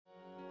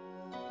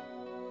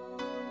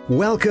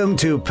Welcome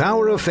to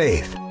Power of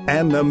Faith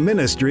and the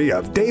ministry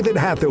of David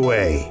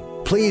Hathaway.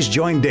 Please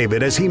join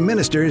David as he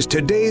ministers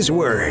today's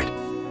word.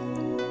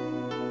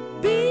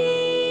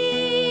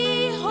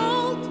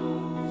 Behold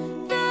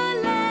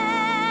the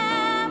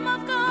Lamb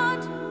of God.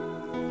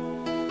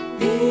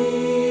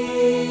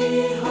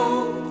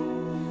 Behold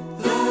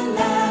the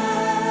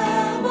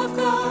Lamb of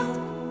God,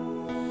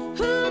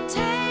 who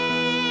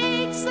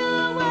takes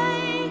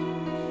away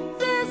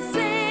the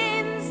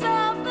sins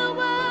of the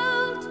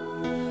world.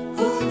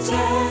 Who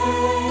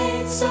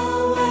takes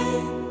away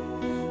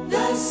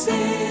the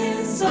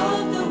sins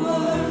of the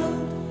world.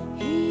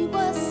 He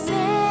was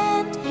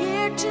sent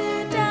here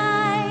to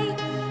die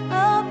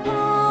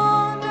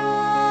upon a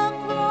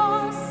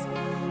cross,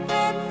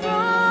 and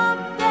from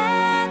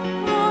that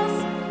cross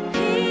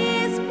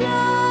his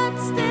blood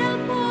still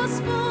pours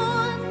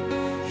forth.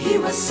 He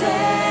was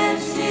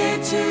sent here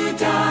to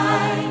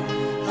die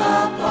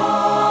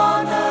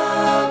upon a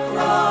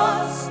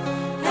cross,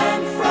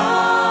 and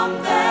from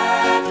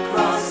that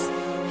cross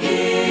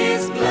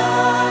his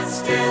blood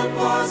still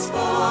pours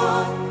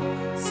forth.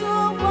 So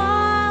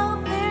while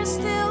there's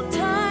still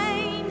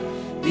time,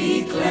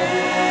 be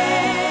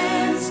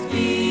cleansed,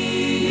 be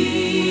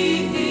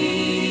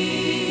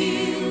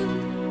healed.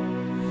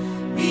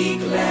 Be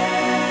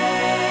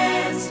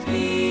cleansed,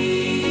 be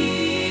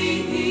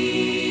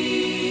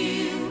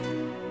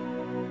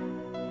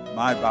healed.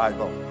 My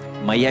Bible.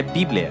 Моя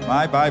Библия.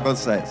 My Bible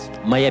says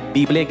Моя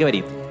Библия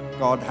говорит,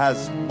 God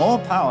has more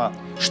power,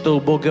 что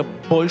у Бога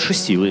больше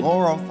силы,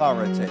 more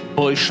authority,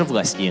 больше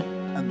власти.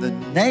 and the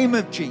name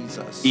of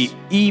Jesus И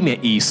имя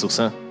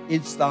Иисуса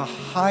is the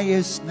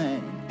highest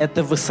name. –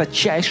 это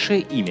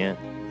высочайшее имя.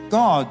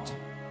 God,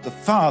 the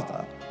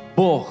Father,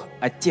 Бог,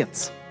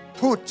 Отец,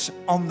 put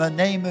on the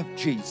name of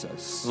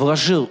Jesus.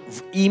 вложил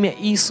в имя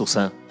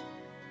Иисуса.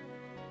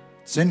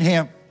 It's in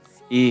here.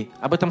 И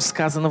об этом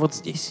сказано вот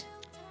здесь.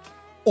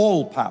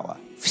 All power,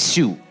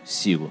 Всю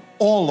силу,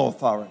 all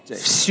authority,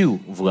 всю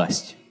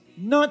власть.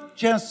 not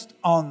just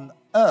on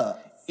earth,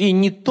 И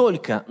не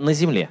только на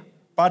земле,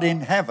 but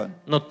in heaven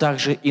но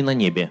также и на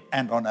небе,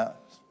 and on earth.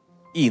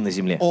 и на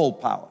земле. All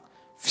power.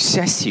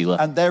 Вся сила.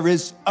 And there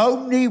is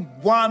only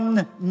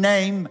one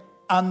name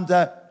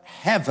under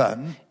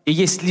heaven И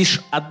есть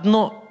лишь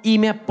одно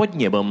имя под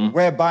небом,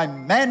 whereby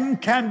men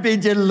can be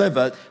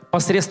delivered.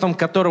 посредством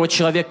которого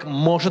человек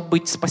может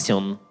быть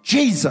спасен.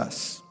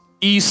 Jesus.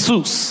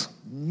 Иисус.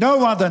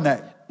 No other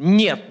name.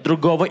 Нет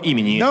другого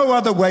имени. No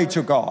other way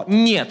to God.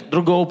 Нет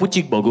другого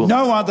пути к Богу.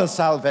 No other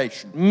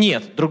salvation.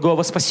 Нет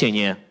другого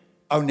спасения.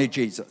 Only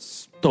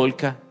Jesus.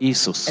 Только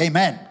Иисус.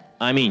 Amen.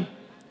 Аминь.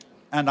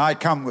 And I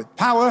come with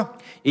power,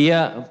 И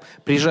я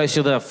приезжаю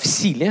сюда в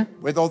силе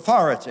with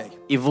authority,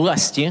 и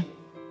власти,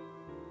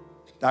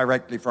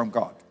 directly from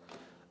God,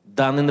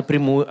 данной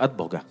напрямую от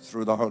Бога,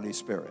 through the Holy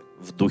Spirit.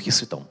 в Духе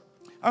Святом.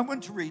 I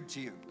want to read to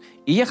you.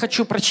 И я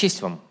хочу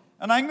прочесть вам.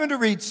 And I'm going to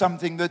read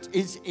something that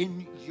is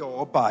in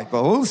your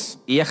Bibles.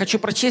 И я хочу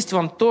прочесть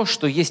вам то,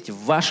 что есть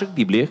в ваших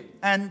Библиях.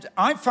 And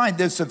I find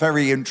this a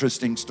very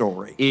interesting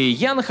story. И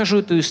я нахожу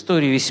эту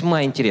историю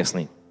весьма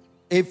интересной.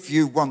 If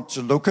you want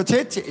to look at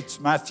it, it's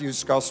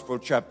Matthew's Gospel,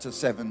 chapter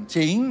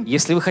 17.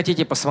 Если вы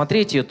хотите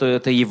посмотреть ее, то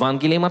это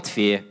Евангелие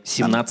Матфея,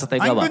 17 I'm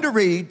глава. going to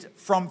read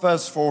from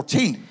verse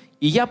 14.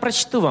 И я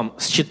прочту вам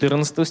с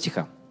 14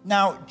 стиха.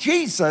 Now,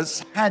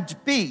 Jesus had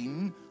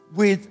been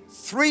with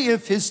 3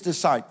 of his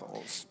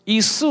disciples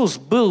Иисус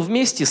был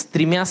вместе с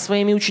 3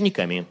 своими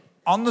учениками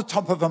on the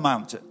top of a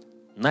mountain,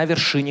 на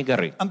вершине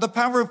горы. and the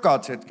power of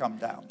God had come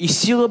down. И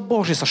сила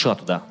Божья сошла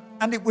туда.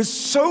 And it was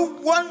so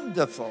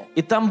wonderful.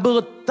 И там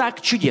было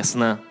так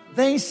чудесно,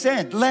 They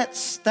said, let's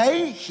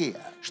stay here.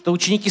 что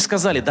ученики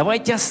сказали,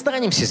 давайте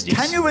останемся здесь.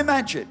 Can you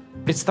imagine?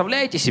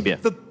 Представляете себе?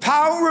 The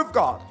power of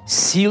God,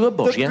 Сила the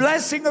Божья,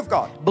 blessing of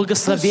God, was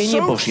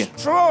благословение so Божье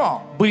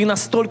strong. были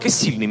настолько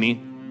сильными,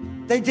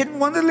 They didn't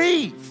want to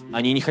leave.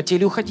 они не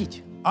хотели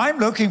уходить. I'm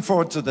looking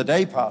forward to the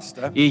day,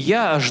 Pastor, И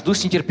я жду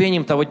с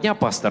нетерпением того дня,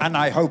 пастор, and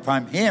I hope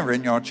I'm here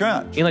in your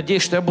church. и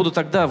надеюсь, что я буду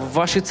тогда в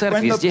вашей When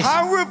церкви the здесь,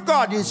 power of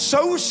God is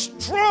so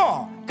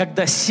strong,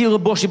 когда сила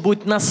Божья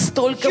будет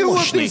настолько you will be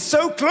мощной,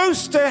 so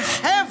close to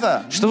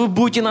heaven, что вы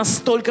будете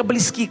настолько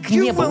близки к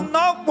you will небу,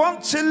 not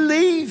want to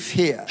leave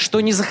here. что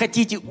не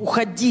захотите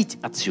уходить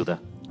отсюда.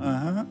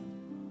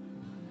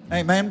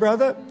 Amen,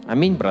 brother?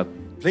 Аминь, брат.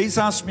 Please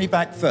ask me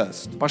back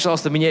first.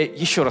 Пожалуйста, меня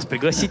еще раз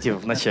пригласите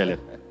в начале.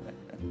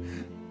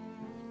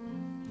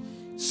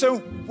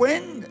 So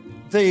when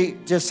the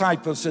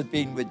disciples had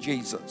been with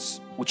Jesus,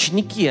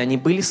 Ученики, они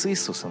были с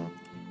Иисусом.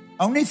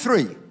 only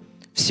 3.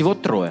 Всего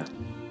 3.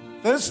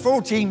 Verse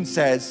 14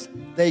 says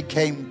they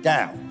came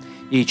down.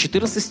 И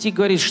 14 стих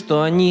говорит,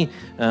 что они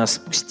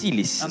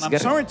спустились And с I'm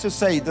горы. sorry to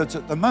say that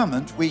at the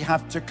moment we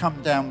have to come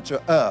down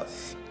to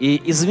earth. И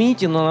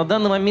извините, но на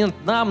данный момент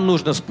нам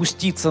нужно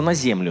спуститься на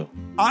землю.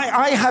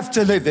 I have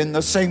to live in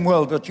the same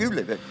world that you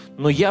live in.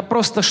 Но я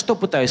просто что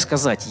пытаюсь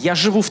сказать? Я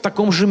живу в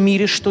таком же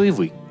мире, что и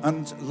вы.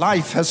 And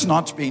life has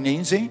not been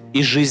easy.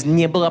 И жизнь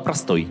не была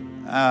простой.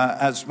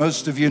 As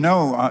most of you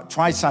know,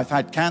 twice I've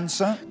had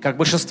cancer, Как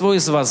большинство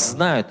из вас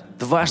знают,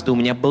 дважды у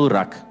меня был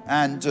рак.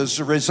 and as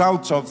a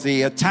result of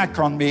the attack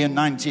on me in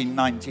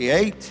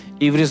 1998,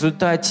 И в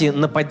результате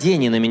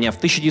нападения на меня в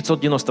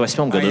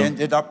 1998 I году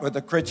ended up with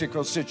a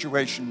critical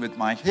situation with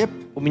my hip,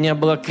 у меня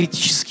была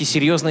критически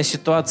серьезная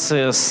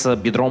ситуация с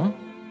бедром,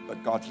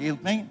 but God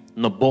healed me.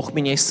 но Бог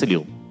меня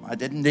исцелил. I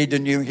didn't need a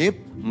new hip.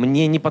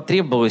 Мне не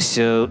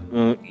потребовался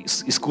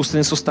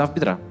искусственный сустав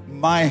бедра.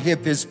 My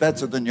hip is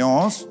better than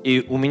yours.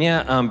 И у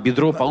меня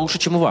бедро получше,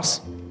 чем у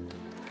вас.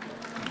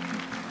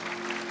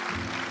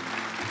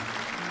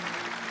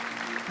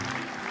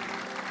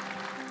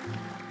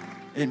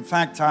 In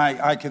fact,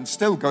 I can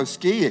still go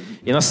skiing.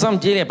 И на самом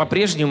деле я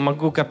по-прежнему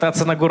могу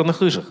кататься на горных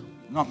лыжах.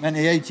 Not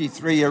many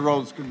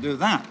 83-year-olds can do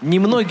that.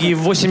 Немногие в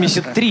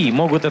 83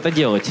 могут это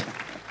делать.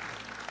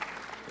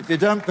 If you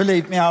don't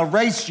believe me, I'll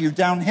race you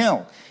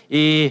downhill.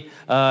 И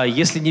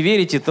если не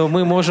верите, то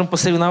мы можем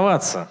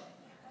посоревноваться.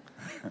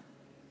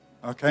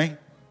 Okay?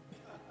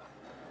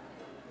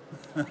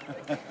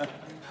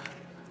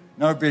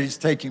 Nobody's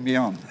taking me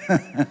on.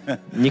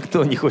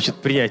 Никто не хочет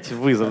принять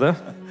вызов, да?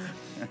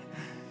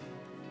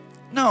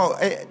 No,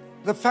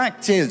 the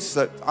fact is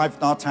that I've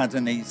not had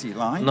an easy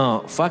life,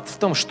 Но факт в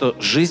том, что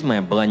жизнь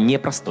моя была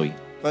непростой.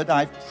 but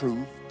I've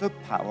proved the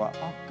power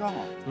of God.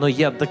 Но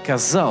я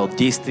доказал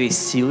действие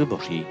силы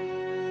Божьей.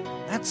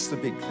 That's the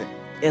big thing.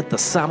 Это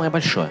самое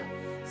большое.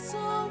 So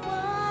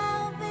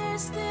while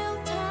there's still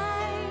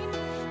time,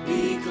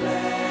 be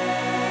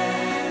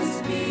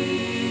cleansed,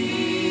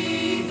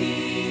 be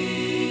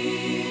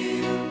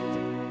healed.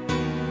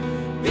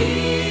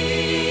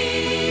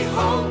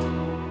 Behold,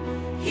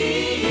 He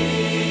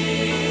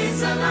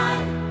is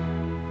alive.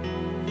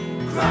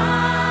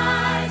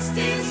 Christ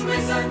is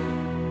risen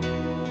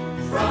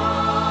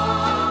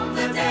from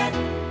the dead.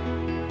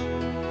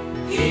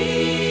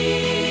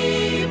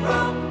 He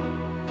broke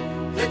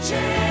the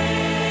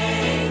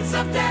chains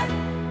of death.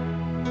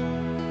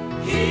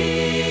 He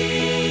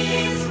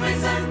is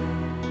risen,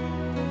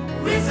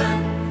 risen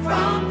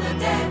from the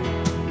dead.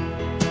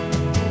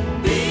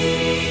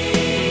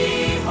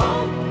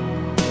 Behold,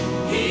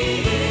 He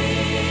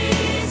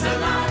is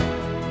alive.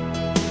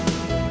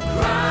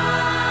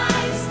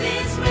 Christ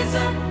is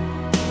risen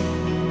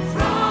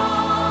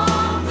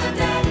from the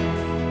dead.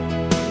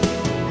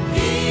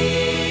 He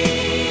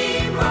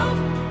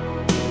broke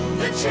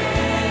the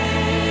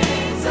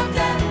chains of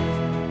death.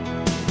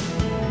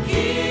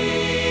 He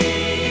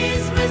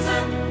is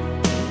risen,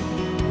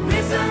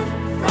 risen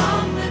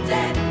from the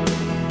dead.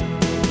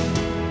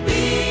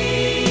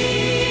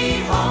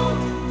 Behold,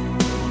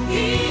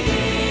 He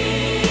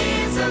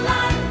is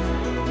alive.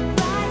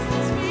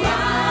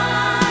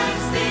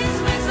 Christ is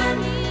risen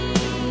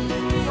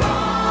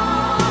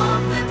from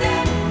the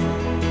dead.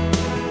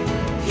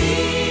 He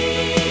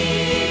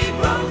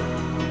broke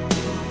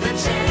the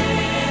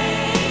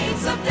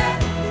chains of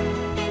death.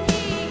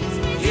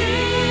 He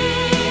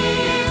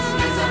is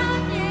risen,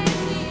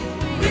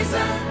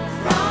 risen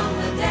from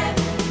the dead.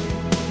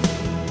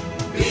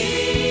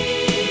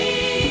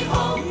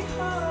 Behold,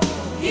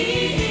 He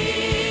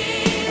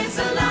is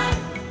alive.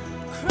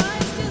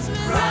 Christ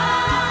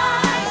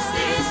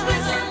is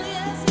risen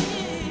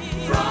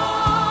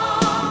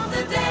from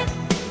the dead.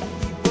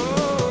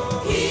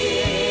 He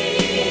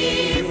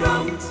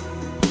broke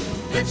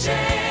the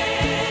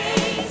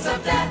chains of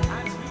death.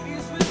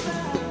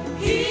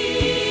 He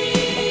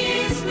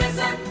is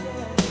risen,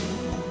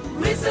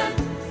 risen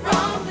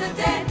from the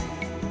dead.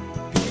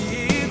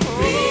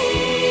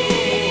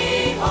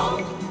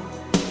 Behold,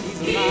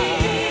 He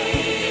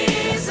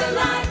is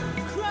alive.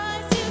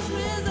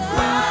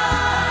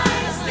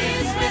 Christ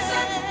is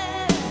risen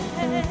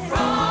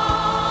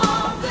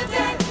from the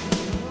dead.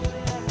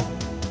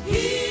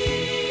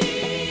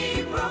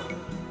 He broke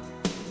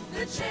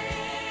the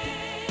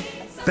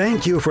chains.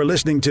 Thank you for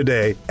listening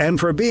today and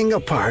for being a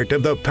part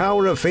of the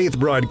Power of Faith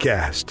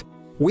broadcast.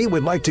 We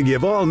would like to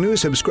give all new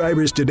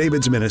subscribers to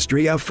David's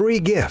ministry a free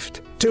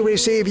gift. To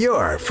receive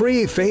your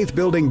free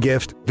faith-building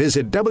gift,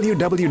 visit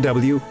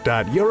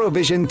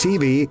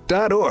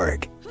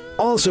www.eurovisiontv.org.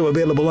 Also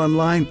available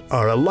online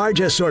are a large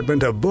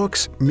assortment of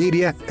books,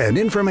 media, and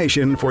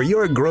information for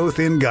your growth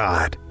in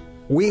God.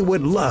 We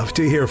would love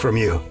to hear from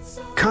you.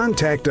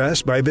 Contact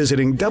us by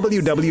visiting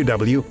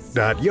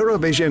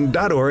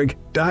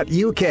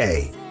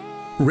www.eurovision.org.uk.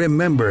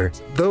 Remember,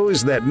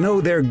 those that know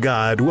their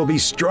God will be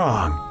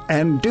strong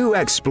and do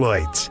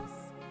exploits.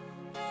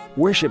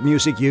 Worship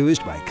music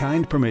used by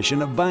kind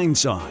permission of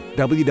Vinesong.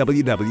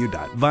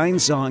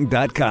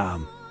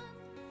 www.vinesong.com.